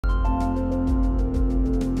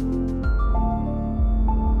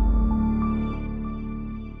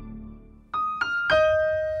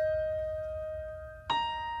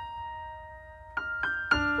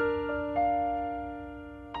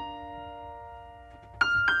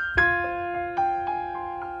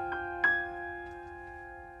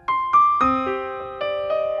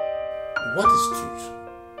What is truth?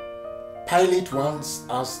 Pilate once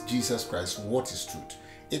asked Jesus Christ, what is truth?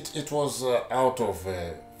 It was out of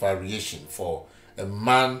variation for a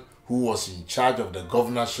man who was in charge of the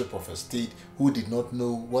governorship of a state who did not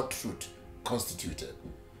know what truth constituted.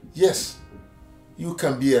 Yes, you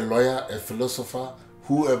can be a lawyer, a philosopher,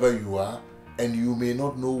 whoever you are, and you may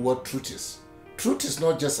not know what truth is. Truth is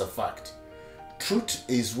not just a fact. Truth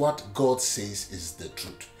is what God says is the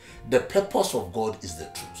truth. The purpose of God is the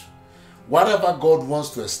truth. Whatever God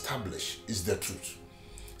wants to establish is the truth.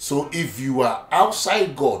 So if you are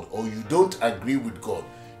outside God or you don't agree with God,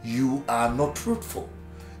 you are not truthful.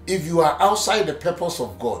 If you are outside the purpose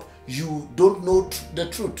of God, you don't know the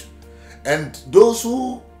truth. And those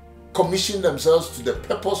who commission themselves to the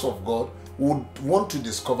purpose of God would want to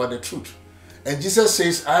discover the truth. And Jesus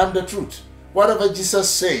says, I am the truth. Whatever Jesus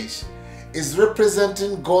says is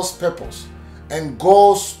representing God's purpose and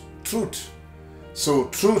God's truth. So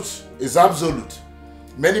truth is absolute.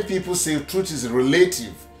 Many people say truth is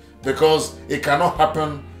relative because it cannot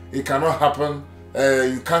happen. It cannot happen.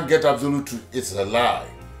 You can't get absolute truth. It's a lie.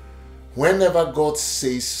 Whenever God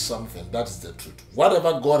says something, that is the truth.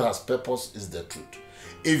 Whatever God has purpose is the truth.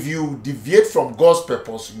 If you deviate from God's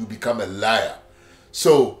purpose, you become a liar.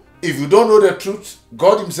 So if you don't know the truth,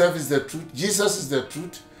 God himself is the truth, Jesus is the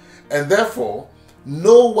truth, and therefore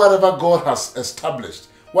know whatever God has established,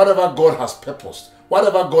 whatever God has purposed,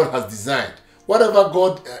 whatever God has designed, whatever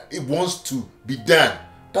God wants to be done.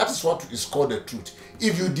 That is what is called the truth.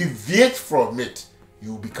 If you deviate from it,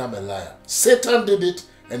 you become a liar. Satan did it,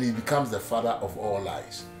 and he becomes the father of all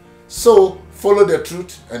lies. So follow the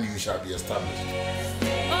truth and you shall be established.